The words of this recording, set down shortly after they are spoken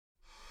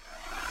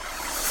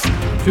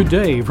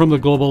Today from the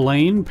Global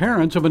Lane,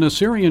 parents of an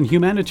Assyrian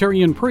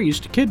humanitarian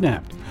priest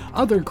kidnapped.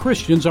 Other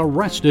Christians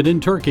arrested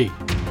in Turkey.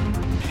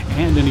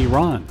 And in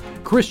Iran,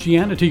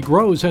 Christianity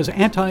grows as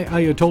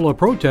anti-Ayatollah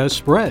protests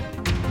spread.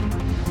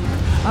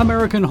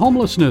 American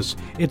homelessness,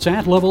 it's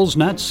at levels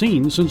not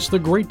seen since the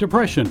Great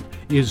Depression.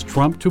 Is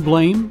Trump to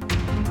blame?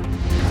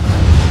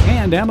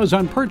 And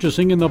Amazon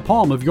purchasing in the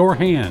palm of your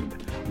hand.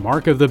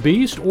 Mark of the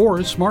beast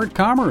or smart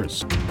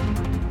commerce?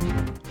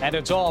 And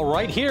it's all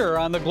right here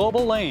on the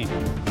Global Lane.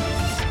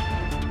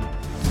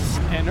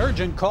 An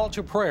urgent call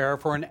to prayer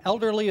for an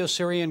elderly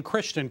Assyrian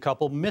Christian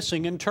couple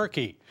missing in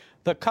Turkey.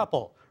 The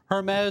couple,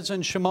 Hermes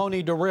and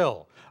Shimoni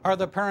Daril, are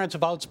the parents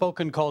of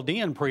outspoken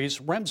Chaldean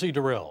priest Remzi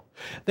Daril.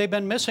 They've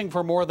been missing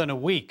for more than a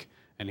week.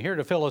 And here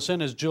to fill us in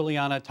is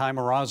Juliana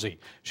Taimoorazy.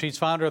 She's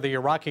founder of the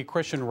Iraqi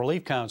Christian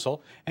Relief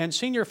Council and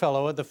senior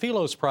fellow at the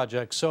Philos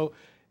Project. So,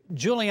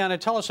 Juliana,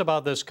 tell us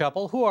about this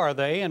couple. Who are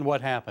they and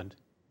what happened?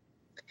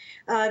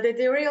 The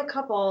Daril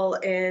couple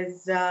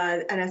is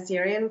an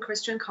Assyrian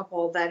Christian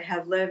couple that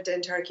have lived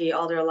in Turkey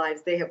all their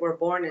lives. They were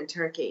born in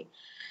Turkey.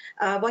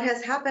 What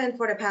has happened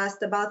for the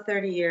past about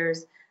 30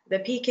 years, the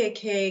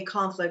PKK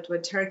conflict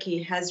with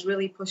Turkey has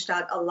really pushed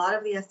out a lot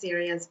of the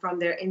Assyrians from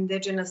their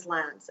indigenous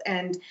lands.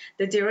 And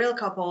the Daril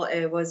couple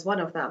was one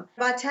of them.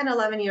 About 10,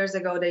 11 years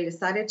ago, they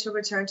decided to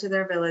return to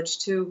their village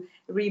to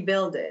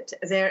rebuild it.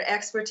 Their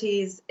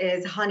expertise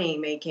is honey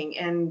making,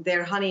 and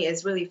their honey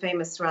is really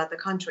famous throughout the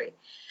country.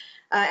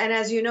 And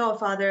as you know,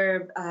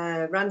 Father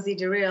Remzi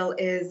Daril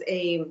is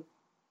a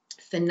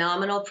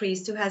phenomenal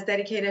priest who has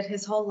dedicated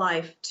his whole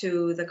life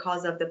to the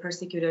cause of the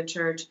persecuted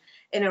church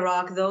in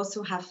Iraq, those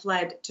who have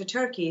fled to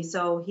Turkey.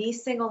 So he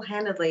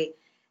single-handedly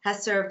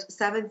has served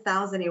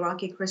 7,000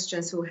 Iraqi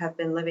Christians who have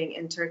been living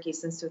in Turkey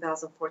since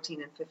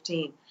 2014 and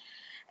 15.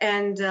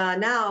 And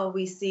now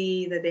we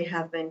see that they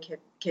have been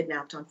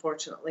kidnapped,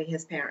 unfortunately,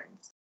 his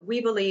parents. We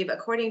believe,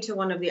 according to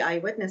one of the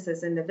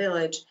eyewitnesses in the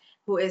village,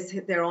 who is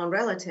their own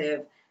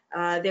relative,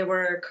 there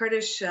were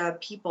Kurdish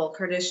people,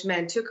 Kurdish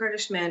men, 2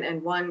 Kurdish men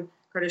and 1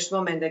 Kurdish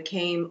woman that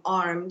came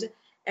armed,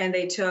 and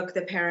they took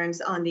the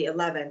parents on the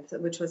 11th,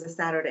 which was a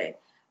Saturday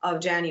of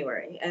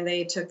January, and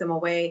they took them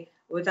away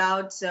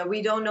without,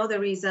 we don't know the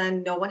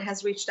reason. No one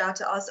has reached out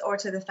to us or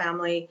to the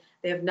family.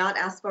 They have not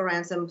asked for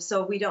ransom,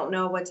 so we don't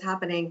know what's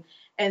happening.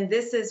 And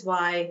this is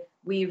why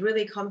we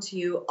really come to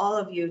you, all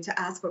of you, to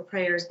ask for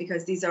prayers,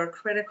 because these are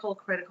critical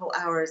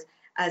hours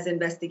as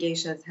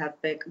investigations have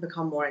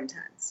become more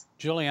intense.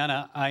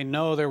 Juliana, I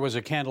know there was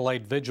a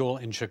candlelight vigil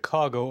in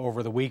Chicago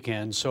over the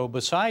weekend. So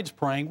besides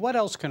praying, what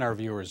else can our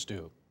viewers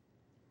do?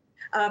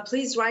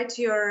 Please write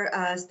to your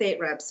state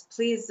reps.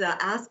 Please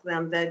ask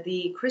them that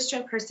the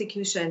Christian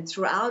persecution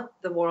throughout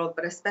the world,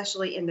 but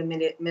especially in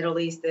the Middle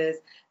East, is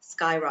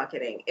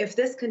skyrocketing. If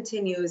this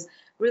continues,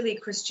 really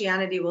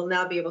Christianity will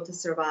not be able to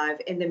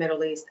survive in the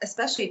Middle East,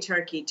 especially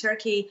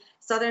Turkey.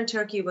 Southern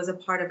Turkey was a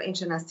part of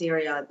ancient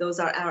Assyria. Those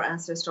are our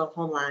ancestral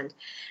homeland.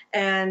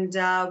 And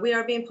we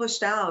are being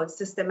pushed out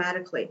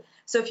systematically.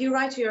 So if you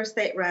write to your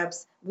state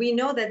reps, we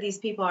know that these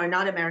people are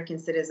not American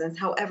citizens.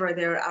 However,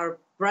 they're our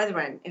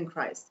brethren in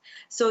Christ.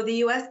 So the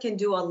U.S. can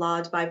do a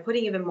lot by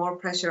putting even more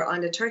pressure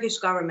on the Turkish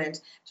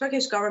government.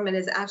 Turkish government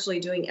is actually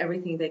doing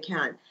everything they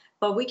can.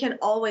 But we can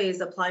always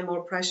apply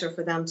more pressure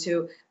for them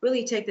to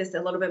really take this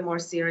a little bit more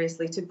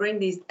seriously, to bring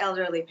these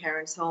elderly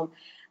parents home.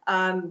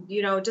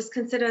 Just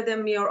consider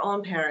them your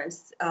own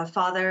parents.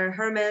 Father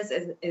Hermes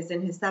is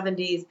in his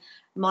 70s.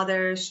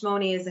 Mother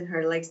Shimoni is in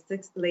her late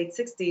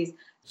 60s.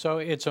 So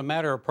it's a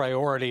matter of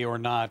priority or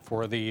not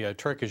for the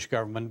Turkish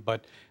government,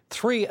 but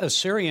 3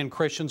 Assyrian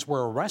Christians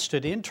were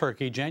arrested in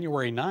Turkey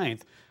January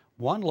 9th.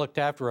 One looked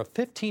after a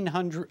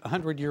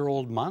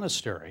 1,500-year-old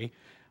monastery.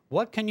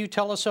 What can you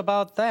tell us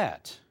about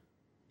that?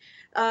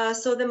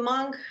 So the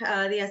monk,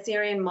 the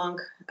Assyrian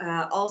monk,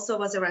 also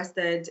was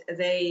arrested.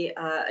 They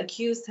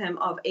accused him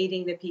of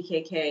aiding the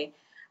PKK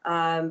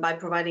by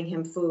providing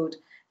him food.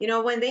 You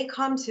know, when they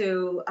come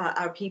to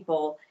our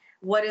people,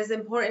 what is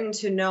important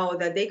to know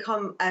that they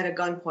come at a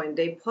gunpoint.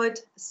 They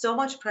put so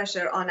much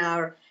pressure on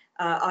our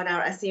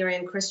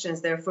Assyrian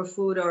Christians there for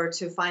food or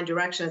to find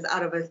directions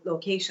out of a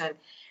location.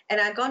 And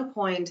at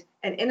gunpoint,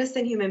 an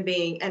innocent human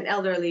being, an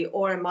elderly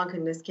or a monk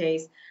in this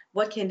case,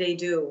 what can they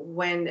do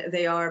when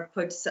they're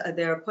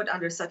put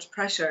under such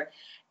pressure?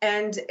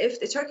 And if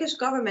the Turkish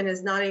government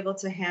is not able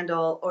to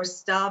handle or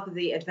stop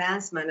the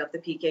advancement of the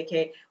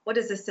PKK, what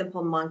does a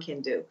simple monk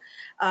can do?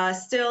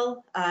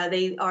 Still,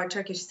 they are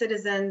Turkish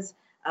citizens.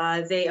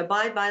 They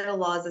abide by the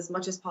laws as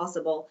much as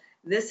possible.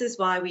 This is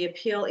why we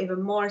appeal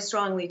even more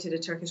strongly to the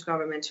Turkish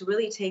government to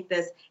really take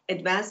this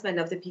advancement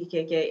of the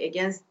PKK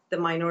against the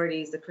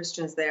minorities, the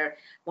Christians there,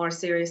 more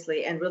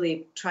seriously, and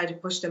really try to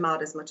push them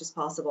out as much as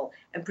possible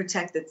and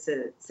protect its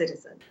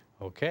citizens.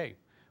 Okay.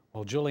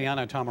 Well,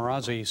 Juliana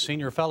Taimoorazy,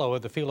 Senior Fellow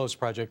at the Philos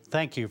Project,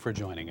 thank you for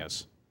joining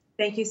us.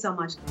 Thank you so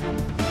much.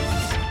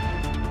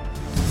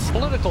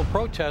 Political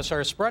protests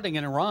are spreading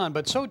in Iran,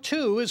 but so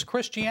too is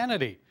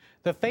Christianity.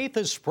 The faith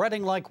is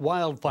spreading like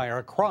wildfire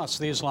across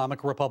the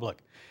Islamic Republic.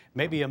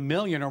 Maybe 1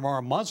 million or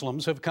more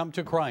Muslims have come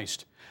to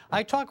Christ.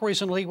 I talked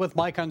recently with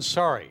Mike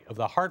Ansari of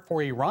the Heart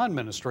for Iran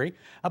Ministry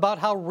about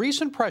how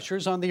recent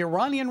pressures on the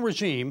Iranian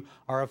regime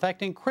are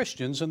affecting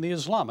Christians in the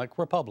Islamic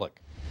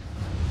Republic.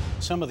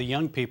 Some of the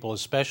young people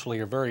especially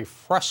are very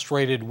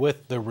frustrated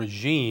with the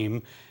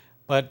regime,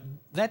 but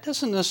that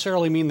doesn't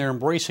necessarily mean they're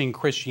embracing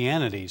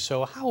Christianity.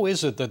 So how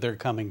is it that they're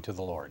coming to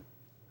the Lord?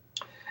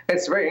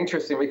 It's very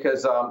interesting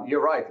because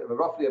you're right.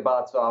 Roughly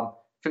about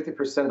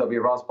 50% of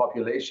Iran's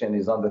population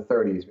is under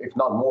 30s, if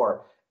not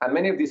more. And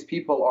many of these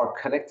people are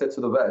connected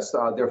to the West.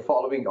 They're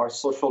following our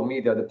social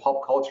media, the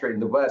pop culture in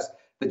the West,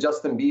 the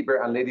Justin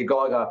Bieber and Lady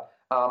Gaga.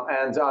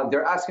 And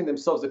they're asking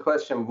themselves the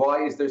question,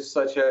 why is there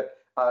such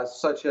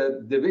a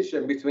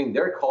division between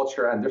their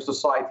culture and their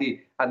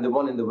society and the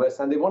one in the West?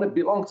 And they want to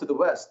belong to the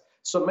West.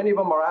 So many of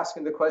them are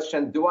asking the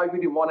question, do I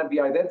really want to be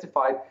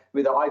identified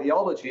with the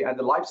ideology and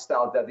the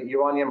lifestyle that the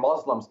Iranian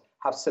Muslims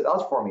have set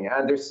out for me?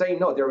 And they're saying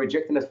no, they're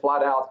rejecting it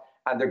flat out,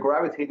 and they're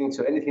gravitating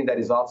to anything that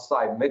is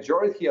outside.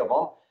 Majority of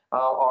them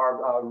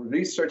are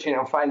researching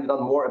and finding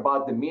out more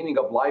about the meaning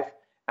of life,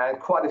 and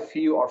quite a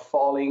few are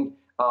falling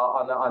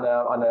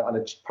on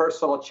a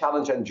personal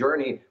challenge and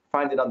journey,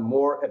 finding out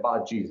more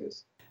about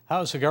Jesus.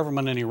 How is the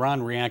government in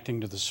Iran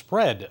reacting to the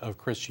spread of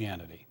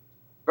Christianity?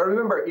 But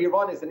remember,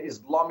 Iran is an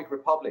Islamic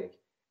republic.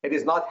 It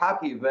is not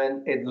happy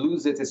when it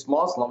loses its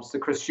Muslims to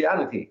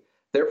Christianity.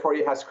 Therefore,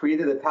 it has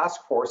created a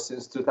task force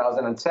since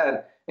 2010,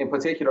 in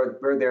particular,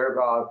 where they're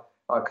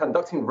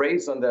conducting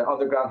raids on the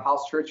underground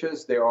house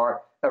churches. They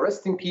are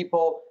arresting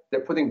people.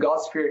 They're putting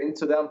God's fear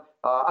into them.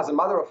 As a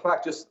matter of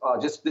fact,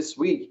 just this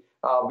week,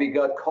 we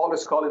got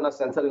callers calling us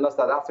and telling us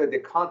that after they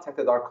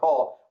contacted our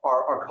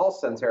call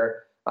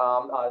center,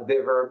 they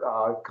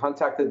were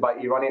contacted by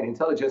Iranian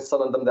intelligence,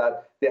 telling them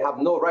that they have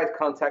no right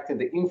contacting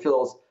the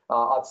infidels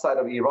outside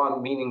of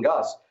Iran, meaning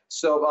us.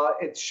 So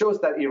it shows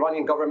that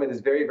Iranian government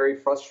is very, very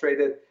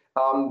frustrated.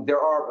 There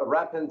are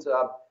rampant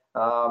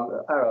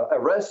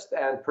arrest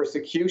and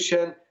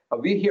persecution.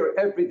 We hear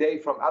every day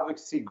from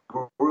advocacy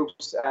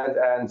groups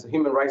and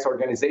human rights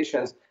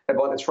organizations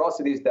about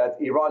atrocities that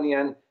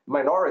Iranian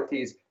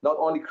minorities, not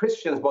only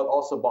Christians, but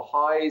also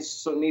Baha'is,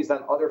 Sunnis,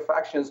 and other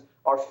factions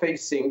are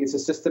facing. It's a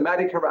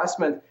systematic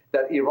harassment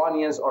that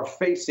Iranians are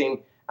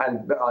facing,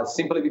 and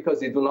simply because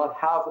they do not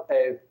have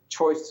a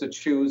choice to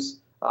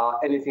choose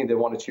anything they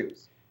want to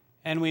choose.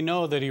 And we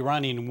know that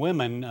Iranian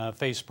women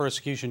face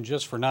persecution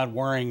just for not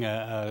wearing,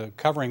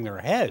 covering their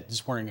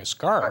heads, wearing a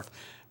scarf. Right.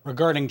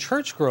 Regarding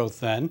church growth,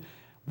 then,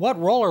 what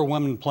role are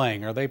women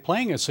playing? Are they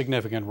playing a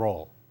significant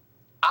role?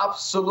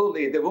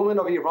 Absolutely. The women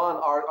of Iran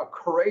are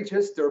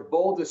courageous. They're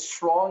bold, they're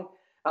strong.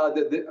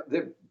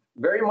 They're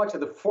very much at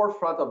the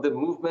forefront of the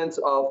movement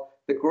of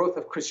the growth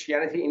of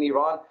Christianity in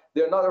Iran.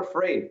 They're not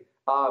afraid.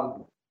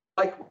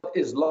 Like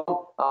Islam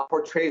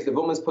portrays the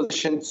woman's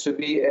position to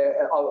be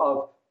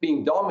of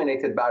being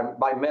dominated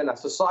by men and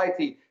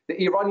society,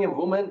 the Iranian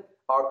women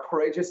are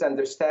courageous, and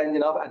they're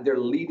standing up and they're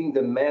leading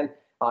the men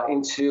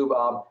into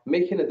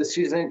making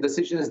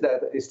decisions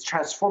that is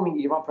transforming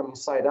Iran from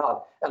inside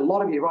out. A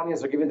lot of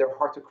Iranians are giving their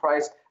heart to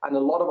Christ, and a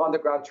lot of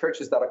underground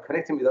churches that are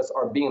connecting with us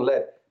are being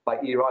led by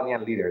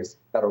Iranian leaders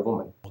that are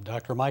women. Well,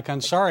 Dr. Mike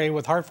Ansari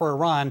with Heart for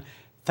Iran,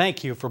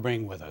 thank you for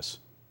being with us.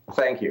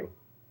 Thank you.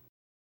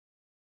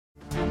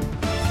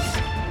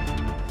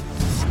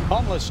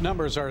 Homeless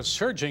numbers are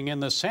surging in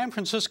the San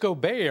Francisco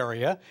Bay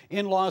Area,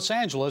 in Los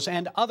Angeles,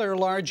 and other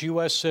large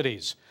U.S.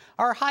 cities.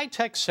 Are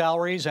high-tech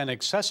salaries and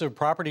excessive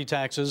property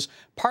taxes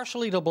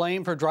partially to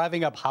blame for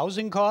driving up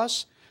housing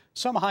costs?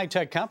 Some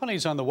high-tech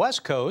companies on the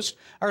West Coast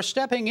are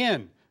stepping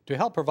in to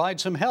help provide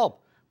some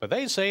help, but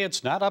they say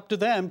it's not up to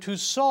them to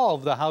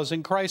solve the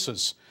housing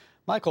crisis.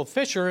 Michael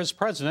Fisher is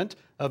president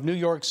of New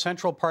York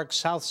Central Park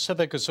South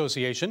Civic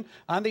Association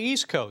on the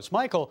East Coast.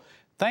 Michael,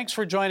 thanks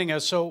for joining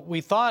us. So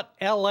we thought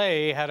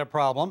L.A. had a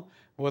problem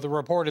with a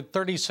reported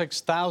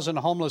 36,000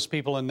 homeless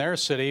people in their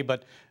city,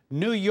 but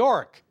New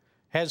York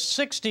has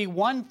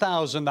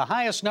 61,000, the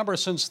highest number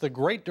since the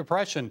Great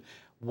Depression.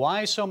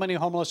 Why so many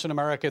homeless in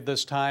America at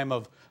this time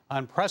of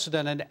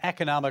unprecedented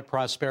economic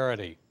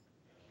prosperity?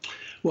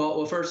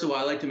 Well, first of all,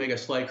 I'd like to make a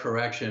slight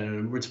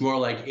correction. It's more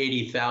like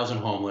 80,000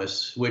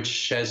 homeless,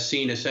 which has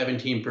seen a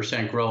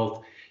 17%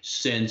 growth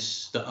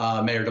since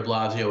Mayor de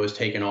Blasio has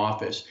taken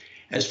office.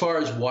 As far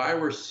as why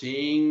we're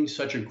seeing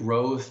such a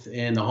growth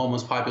in the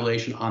homeless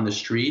population on the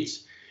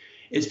streets,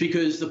 it's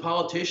because the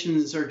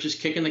politicians are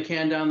just kicking the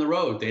can down the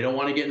road. They don't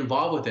want to get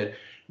involved with it.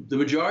 The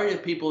majority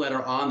of people that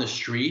are on the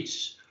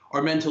streets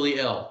are mentally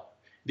ill.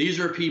 These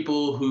are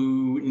people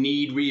who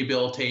need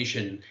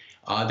rehabilitation.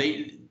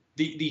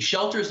 The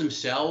shelters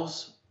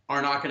themselves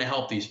are not going to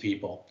help these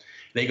people.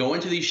 They go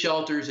into these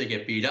shelters, they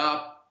get beat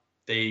up,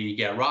 they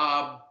get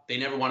robbed, they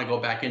never want to go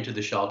back into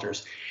the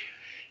shelters.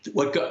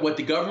 What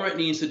the government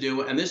needs to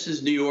do, and this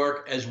is New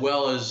York as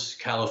well as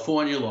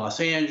California,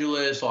 Los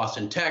Angeles,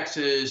 Austin,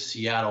 Texas,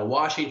 Seattle,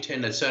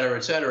 Washington, et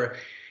cetera,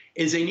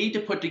 is they need to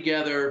put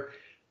together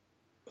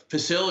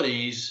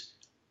facilities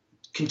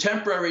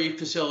contemporary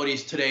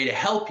facilities today to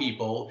help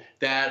people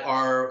that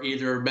are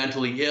either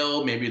mentally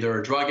ill, maybe they're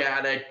a drug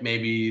addict,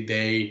 maybe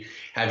they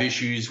have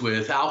issues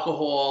with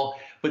alcohol,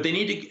 but they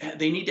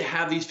need to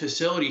have these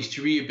facilities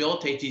to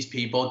rehabilitate these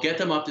people, get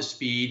them up to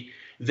speed.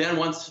 Then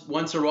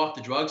once they're off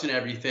the drugs and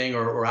everything,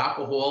 or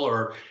alcohol,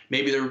 or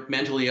maybe they're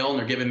mentally ill and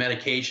they're given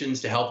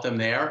medications to help them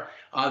there,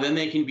 then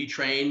they can be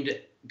trained,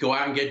 go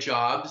out and get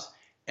jobs,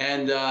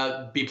 and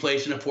be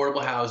placed in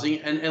affordable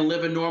housing and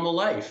live a normal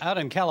life. Out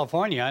in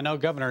California, I know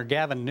Governor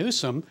Gavin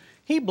Newsom,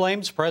 he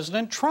blames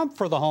President Trump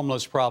for the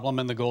homeless problem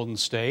in the Golden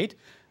State,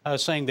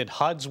 saying that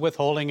HUD's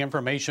withholding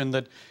information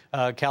that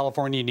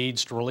California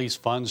needs to release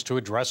funds to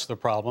address the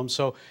problem.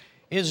 So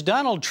is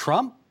Donald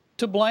Trump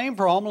to blame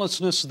for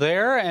homelessness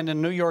there and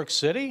in New York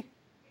City?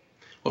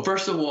 Well,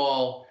 first of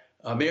all,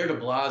 Mayor de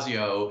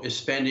Blasio is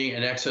spending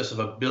in excess of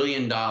 $1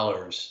 billion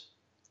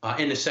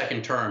in his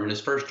second term. In his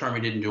first term,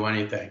 he didn't do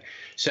anything.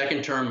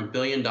 Second term, $1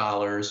 billion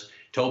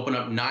to open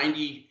up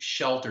 90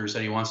 shelters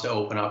that he wants to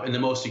open up in the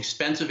most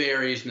expensive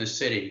areas in the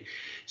city.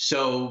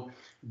 So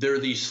there are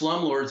these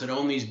slumlords that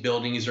own these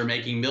buildings. They're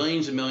making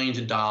millions and millions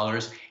of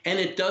dollars, and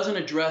it doesn't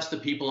address the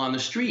people on the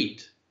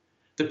street.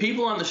 The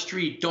people on the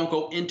street don't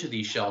go into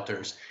these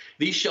shelters.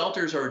 These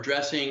shelters are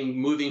addressing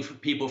moving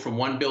people from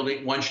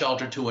one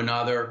shelter to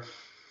another,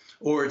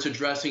 or it's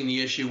addressing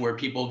the issue where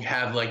people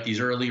have like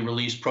these early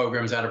release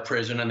programs out of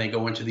prison and they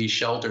go into these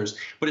shelters,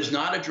 but it's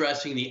not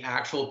addressing the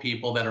actual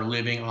people that are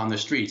living on the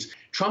streets.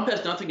 Trump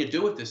has nothing to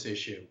do with this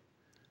issue.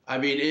 I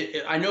mean,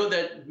 I know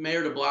that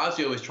Mayor de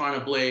Blasio is trying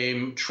to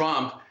blame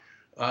Trump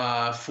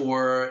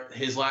for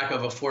his lack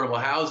of affordable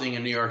housing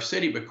in New York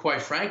City, but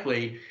quite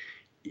frankly,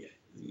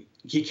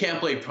 you can't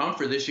blame Trump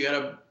for this. You got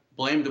to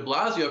blame de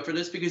Blasio for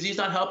this because he's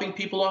not helping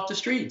people off the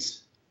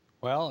streets.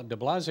 Well, de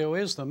Blasio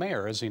is the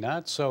mayor, is he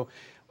not? So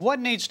what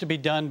needs to be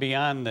done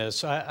beyond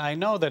this? I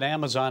know that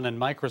Amazon and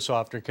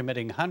Microsoft are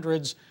committing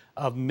hundreds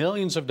of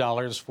millions of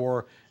dollars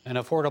for an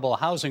affordable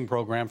housing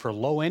program for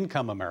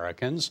low-income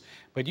Americans,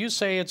 but you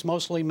say it's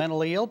mostly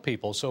mentally ill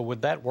people, so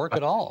would that work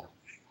at all?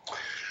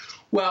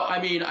 Well,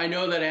 I mean, I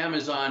know that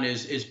Amazon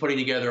is putting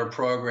together a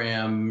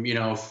program,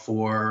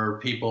 for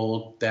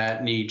people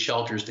that need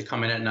shelters to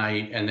come in at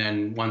night, and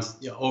then once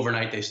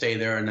overnight they stay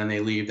there and then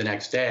they leave the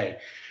next day.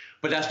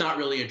 But that's not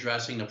really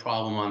addressing the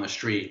problem on the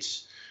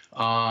streets.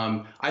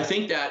 I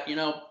think that,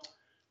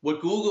 what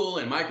Google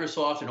and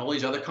Microsoft and all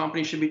these other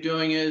companies should be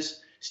doing is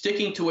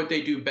sticking to what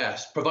they do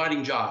best,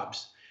 providing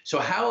jobs. So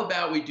how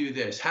about we do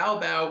this? How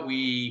about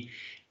we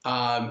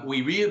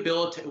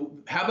rehabilitate?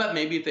 How about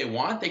maybe if they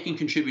want, they can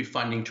contribute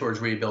funding towards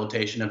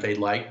rehabilitation if they'd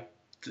like,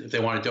 if they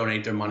want to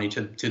donate their money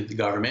to the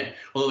government,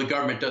 although the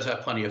government does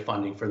have plenty of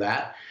funding for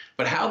that.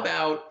 But how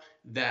about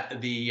that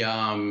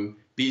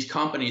these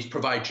companies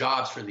provide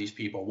jobs for these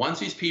people? Once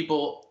these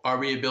people are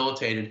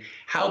rehabilitated,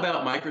 how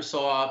about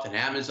Microsoft and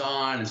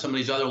Amazon and some of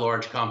these other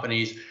large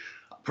companies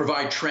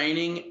provide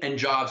training and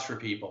jobs for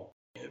people?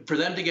 For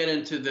them to get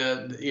into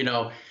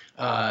the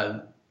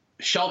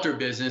shelter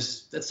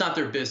business, that's not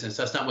their business.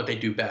 That's not what they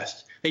do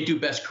best. They do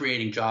best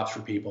creating jobs for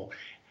people.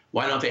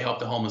 Why don't they help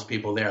the homeless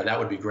people there? That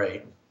would be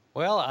great.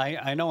 Well,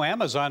 I know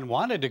Amazon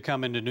wanted to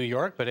come into New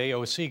York, but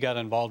AOC got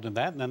involved in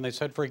that, and then they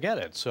said, forget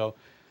it. So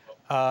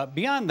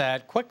beyond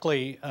that,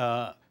 quickly,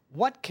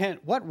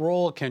 what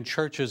role can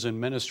churches and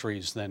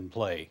ministries then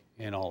play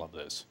in all of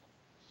this?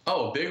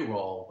 Oh, a big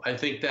role. I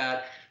think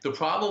that the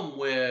problem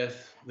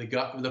with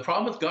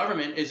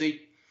government is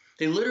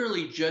they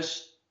literally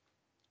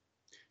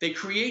they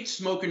create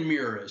smoke and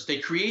mirrors. They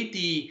create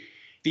the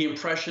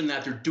impression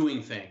that they're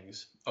doing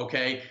things.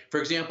 Okay. For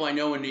example, I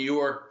know in New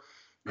York,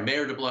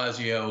 Mayor de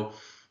Blasio,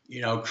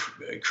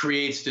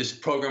 creates this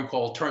program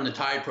called Turn the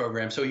Tide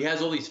program. So he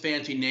has all these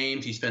fancy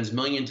names. He spends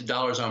millions of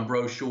dollars on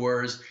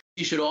brochures.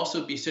 He should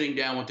also be sitting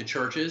down with the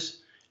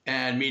churches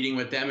and meeting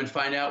with them and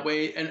find out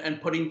ways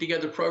and putting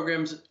together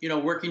programs,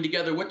 working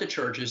together with the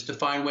churches to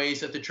find ways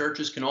that the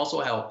churches can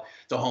also help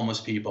the homeless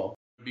people.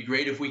 It'd be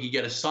great if we could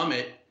get a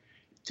summit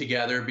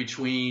together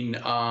between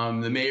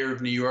the mayor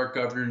of New York,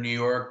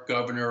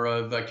 governor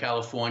of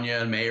California,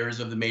 and mayors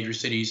of the major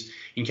cities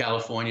in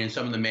California, and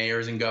some of the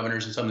mayors and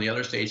governors in some of the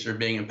other states that are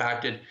being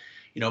impacted,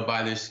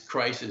 by this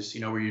crisis,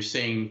 where you're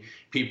seeing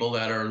people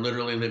that are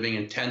literally living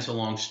in tents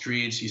along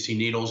streets. You see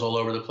needles all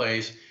over the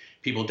place,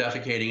 people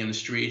defecating in the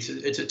streets.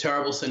 It's a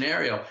terrible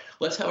scenario.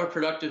 Let's have a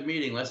productive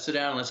meeting. Let's sit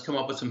down and let's come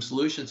up with some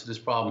solutions to this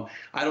problem.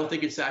 I don't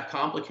think it's that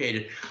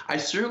complicated. I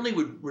certainly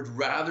would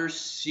rather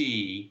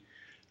see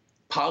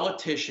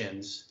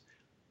politicians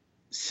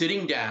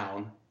sitting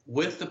down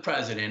with the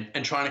president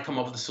and trying to come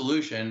up with a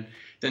solution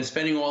than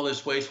spending all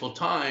this wasteful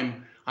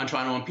time on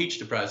trying to impeach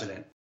the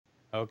president.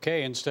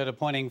 Okay, instead of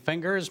pointing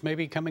fingers,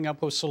 maybe coming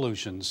up with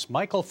solutions.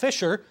 Michael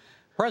Fisher,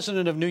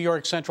 president of New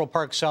York Central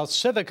Park South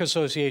Civic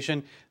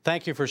Association,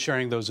 thank you for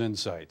sharing those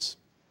insights.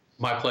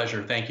 My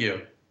pleasure. Thank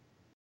you.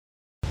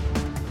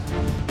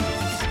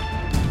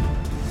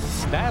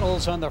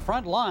 Battles on the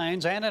front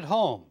lines and at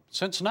home.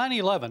 Since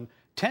 9/11,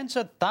 tens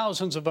of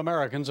thousands of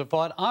Americans have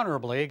fought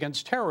honorably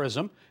against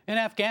terrorism in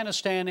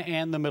Afghanistan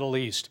and the Middle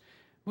East.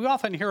 We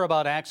often hear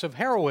about acts of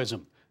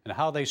heroism, and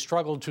how they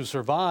struggled to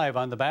survive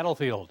on the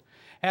battlefield.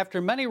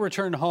 After many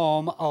return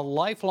home, a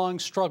lifelong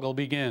struggle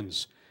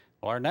begins.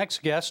 Well, our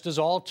next guest is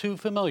all too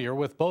familiar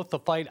with both the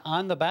fight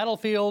on the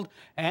battlefield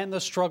and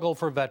the struggle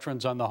for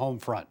veterans on the home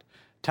front.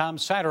 Tom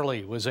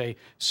Satterlee was a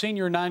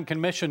senior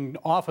non-commissioned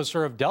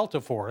officer of Delta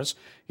Force.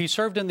 He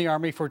served in the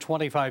Army for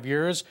 25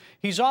 years.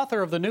 He's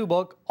author of the new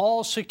book,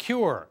 All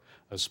Secure,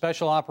 a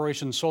special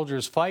operations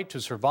soldier's fight to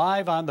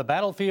survive on the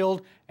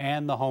battlefield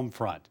and the home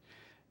front.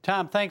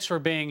 Tom, thanks for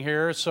being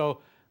here. So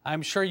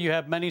I'm sure you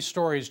have many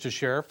stories to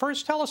share.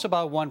 First, tell us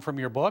about one from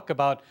your book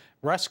about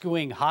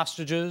rescuing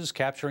hostages,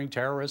 capturing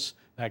terrorists,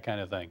 that kind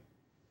of thing.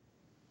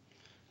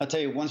 I'll tell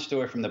you one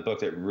story from the book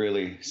that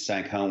really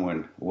sank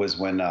home was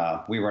when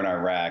we were in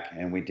Iraq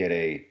and we did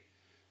a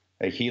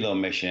helo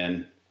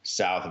mission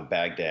south of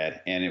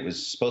Baghdad, and it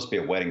was supposed to be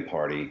a wedding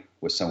party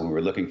with someone we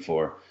were looking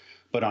for.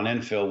 But on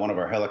infill, one of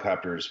our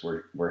helicopters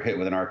were hit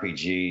with an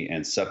RPG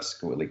and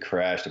subsequently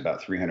crashed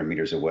about 300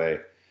 meters away.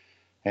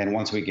 And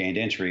once we gained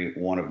entry,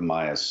 one of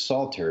my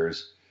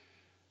assaulters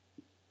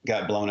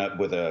got blown up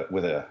with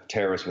a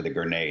terrorist with a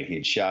grenade.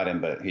 He'd shot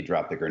him, but he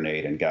dropped the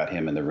grenade and got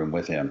him in the room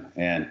with him.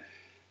 And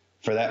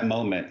for that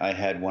moment, I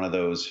had one of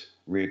those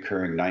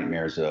recurring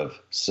nightmares of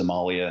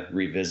Somalia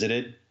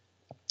revisited,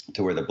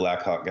 to where the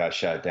Black Hawk got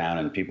shot down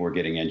and people were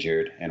getting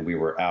injured and we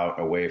were out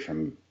away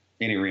from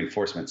any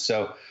reinforcements.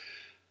 So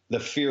the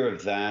fear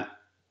of that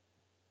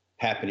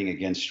happening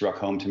again struck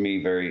home to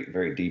me very,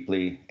 very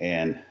deeply.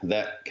 And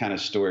that kind of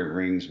story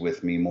rings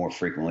with me more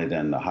frequently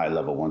than the high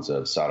level ones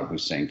of Saddam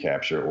Hussein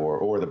capture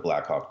or the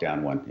Black Hawk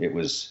Down one. It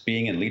was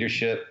being in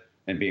leadership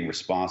and being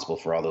responsible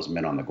for all those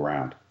men on the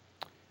ground.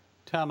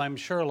 Tom, I'm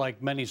sure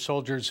like many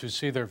soldiers who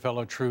see their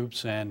fellow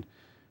troops and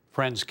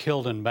friends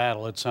killed in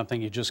battle, it's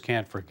something you just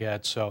can't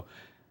forget. So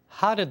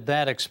how did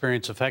that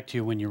experience affect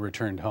you when you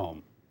returned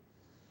home?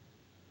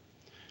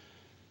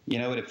 You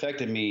know, it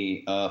affected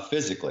me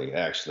physically,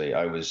 actually.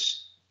 I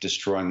was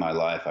destroying my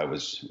life. I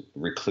was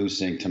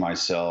reclusing to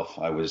myself.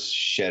 I was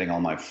shedding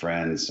all my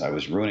friends. I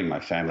was ruining my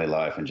family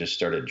life and just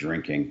started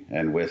drinking.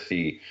 And with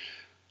the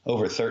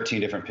over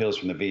 13 different pills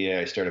from the VA,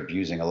 I started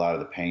abusing a lot of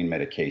the pain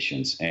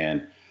medications.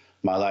 And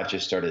my life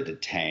just started to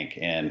tank.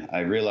 And I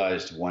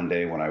realized one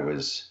day when I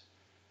was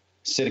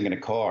sitting in a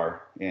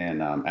car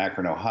in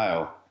Akron,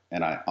 Ohio,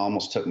 and I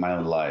almost took my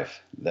own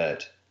life,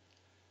 that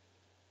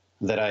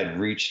I had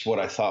reached what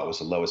I thought was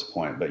the lowest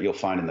point. But you'll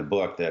find in the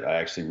book that I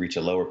actually reached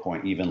a lower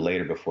point even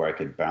later before I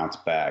could bounce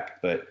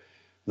back. But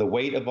the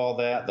weight of all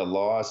that, the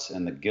loss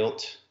and the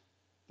guilt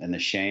and the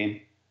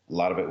shame, a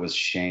lot of it was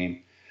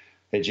shame.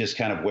 It just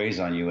kind of weighs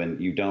on you, and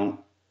you don't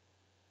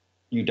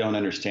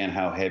understand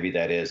how heavy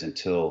that is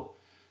until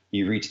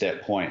you reach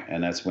that point,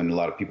 and that's when a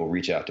lot of people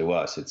reach out to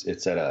us.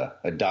 It's at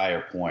a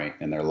dire point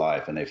in their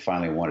life, and they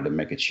finally wanted to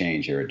make a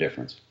change or a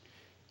difference.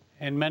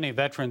 And many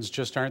veterans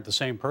just aren't the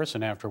same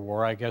person after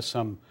war. I guess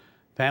some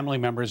family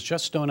members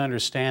just don't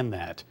understand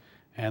that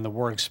and the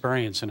war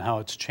experience and how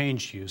it's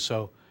changed you.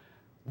 So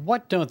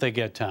what don't they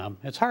get, Tom?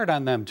 It's hard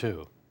on them,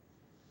 too.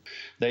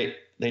 They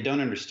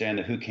don't understand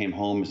that who came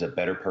home is a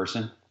better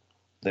person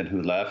than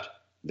who left.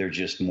 They're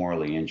just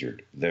morally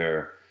injured.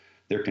 They're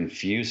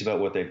confused about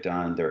what they've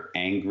done. They're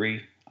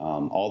angry.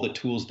 All the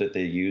tools that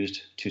they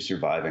used to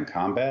survive in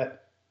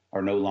combat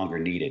are no longer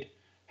needed.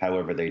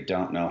 However, they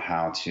don't know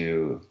how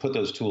to put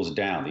those tools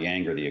down, the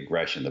anger, the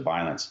aggression, the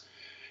violence.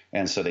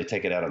 And so they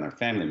take it out on their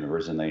family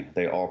members, and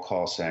they all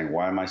call saying,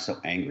 why am I so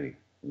angry?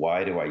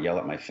 Why do I yell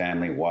at my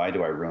family? Why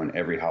do I ruin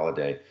every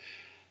holiday?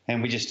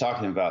 And we just talk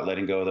to them about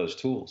letting go of those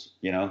tools,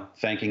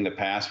 thanking the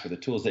past for the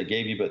tools they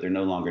gave you, but they're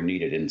no longer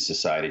needed in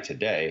society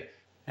today.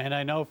 And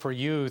I know for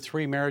you,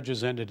 3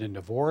 marriages ended in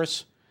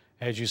divorce.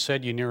 As you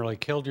said, you nearly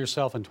killed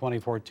yourself in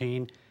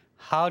 2014.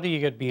 How do you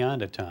get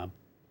beyond it, Tom?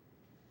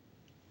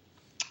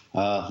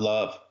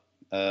 Love,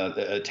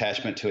 the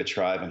attachment to a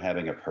tribe and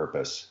having a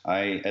purpose.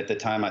 At the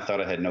time, I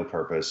thought I had no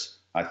purpose.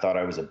 I thought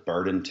I was a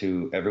burden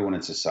to everyone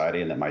in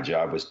society and that my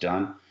job was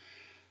done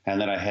and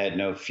that I had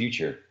no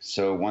future.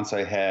 So once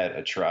I had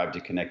a tribe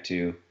to connect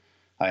to,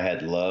 I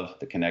had love,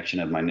 the connection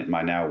of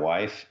my now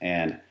wife,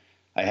 and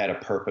I had a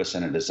purpose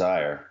and a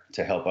desire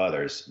to help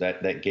others.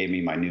 That gave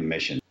me my new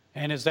mission.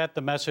 And is that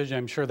the message?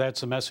 I'm sure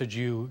that's the message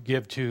you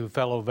give to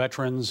fellow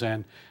veterans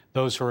and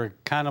those who are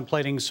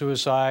contemplating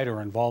suicide or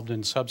involved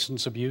in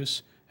substance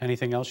abuse.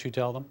 Anything else you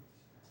tell them?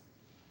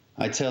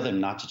 I tell them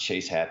not to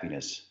chase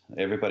happiness.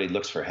 Everybody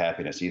looks for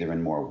happiness, either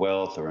in more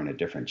wealth or in a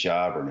different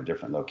job or in a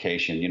different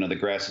location. The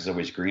grass is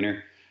always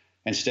greener.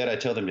 Instead, I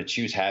tell them to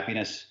choose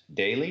happiness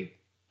daily,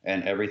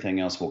 and everything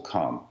else will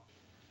come.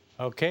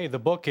 Okay, the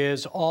book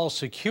is All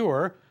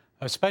Secure,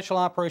 a special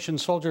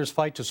operations soldier's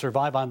fight to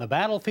survive on the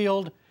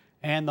battlefield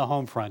and the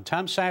home front.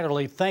 Tom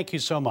Satterlee, thank you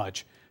so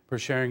much for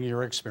sharing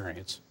your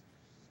experience.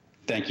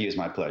 Thank you. It's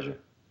my pleasure.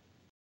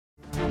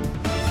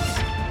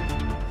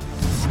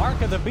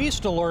 Mark of the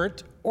Beast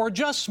alert, or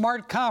just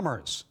smart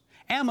commerce.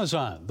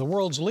 Amazon, the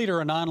world's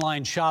leader in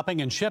online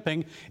shopping and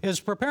shipping, is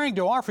preparing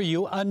to offer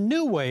you a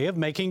new way of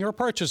making your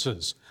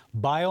purchases,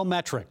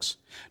 biometrics.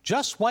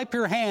 Just swipe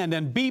your hand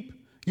and beep,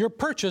 your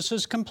purchase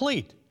is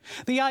complete.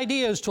 The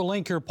idea is to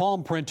link your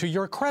palm print to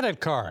your credit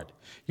card.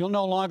 You'll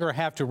no longer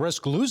have to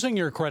risk losing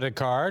your credit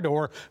card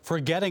or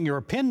forgetting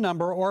your PIN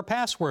number or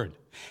password.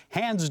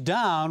 Hands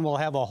down will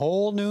have a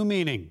whole new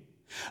meaning.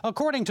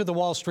 According to the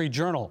Wall Street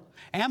Journal,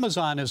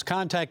 Amazon has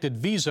contacted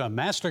Visa,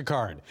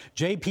 MasterCard,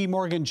 JP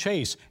Morgan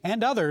Chase,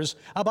 and others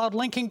about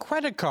linking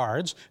credit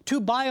cards to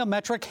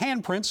biometric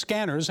handprint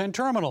scanners and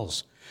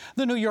terminals.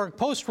 The New York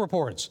Post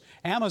reports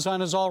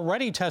Amazon has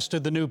already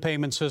tested the new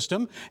payment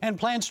system and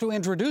plans to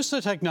introduce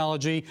the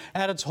technology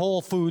at its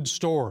Whole Foods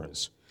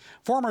stores.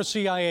 Former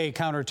CIA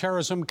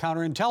counterterrorism,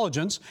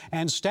 counterintelligence,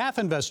 and staff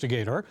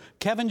investigator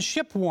Kevin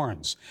Shipp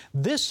warns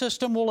this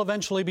system will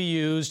eventually be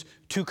used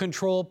to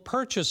control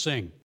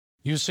purchasing.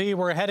 You see,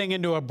 we're heading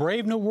into a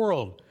brave new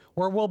world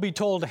where we'll be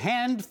told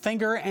hand,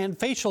 finger, and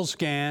facial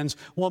scans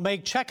will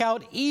make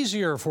checkout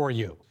easier for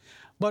you.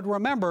 But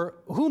remember,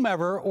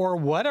 whomever or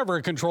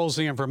whatever controls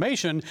the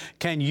information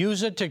can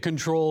use it to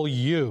control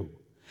you.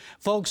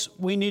 Folks,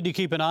 we need to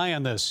keep an eye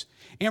on this.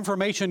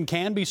 Information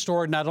can be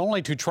stored not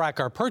only to track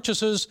our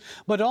purchases,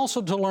 but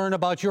also to learn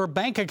about your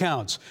bank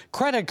accounts,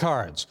 credit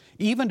cards,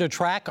 even to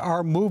track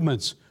our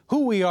movements,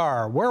 who we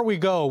are, where we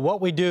go,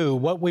 what we do,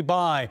 what we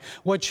buy,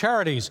 what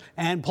charities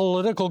and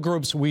political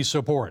groups we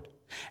support.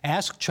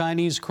 Ask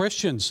Chinese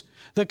Christians.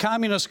 The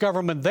communist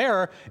government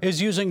there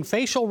is using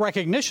facial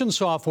recognition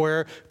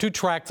software to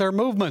track their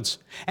movements,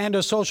 and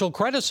a social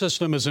credit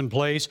system is in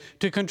place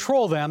to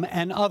control them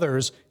and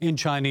others in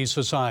Chinese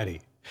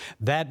society.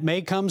 That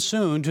may come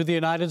soon to the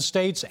United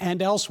States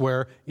and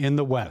elsewhere in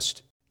the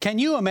West. Can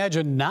you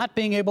imagine not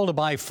being able to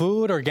buy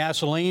food or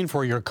gasoline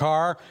for your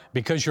car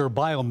because your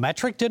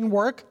biometric didn't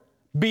work?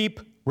 Beep,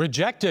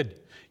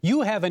 rejected.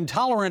 You have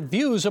intolerant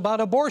views about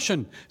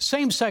abortion,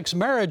 same-sex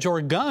marriage,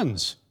 or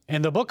guns.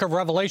 In the book of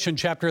Revelation,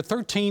 chapter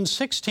 13,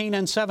 16,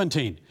 and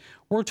 17,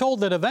 we're told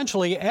that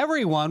eventually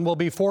everyone will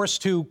be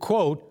forced to,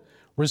 quote,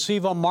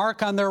 receive a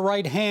mark on their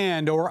right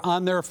hand or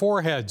on their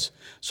foreheads,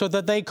 so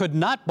that they could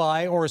not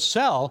buy or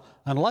sell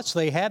unless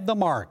they had the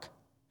mark.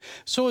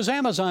 So is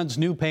Amazon's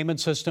new payment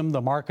system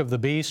the mark of the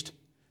beast?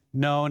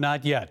 No,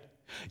 not yet.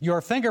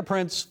 Your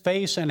fingerprints,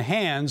 face, and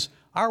hands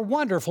are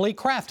wonderfully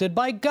crafted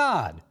by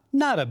God,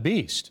 not a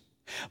beast.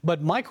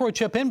 But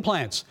microchip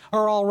implants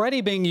are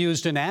already being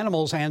used in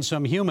animals and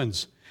some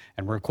humans,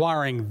 and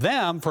requiring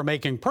them for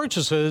making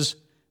purchases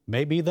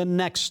may be the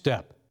next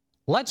step.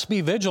 Let's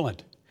be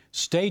vigilant.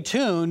 Stay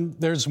tuned,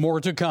 there's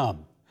more to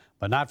come.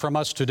 But not from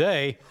us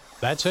today.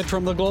 That's it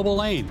from the Global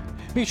Lane.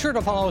 Be sure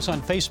to follow us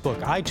on Facebook,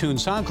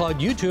 iTunes, SoundCloud,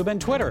 YouTube,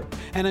 and Twitter.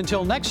 And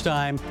until next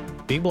time,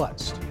 be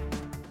blessed.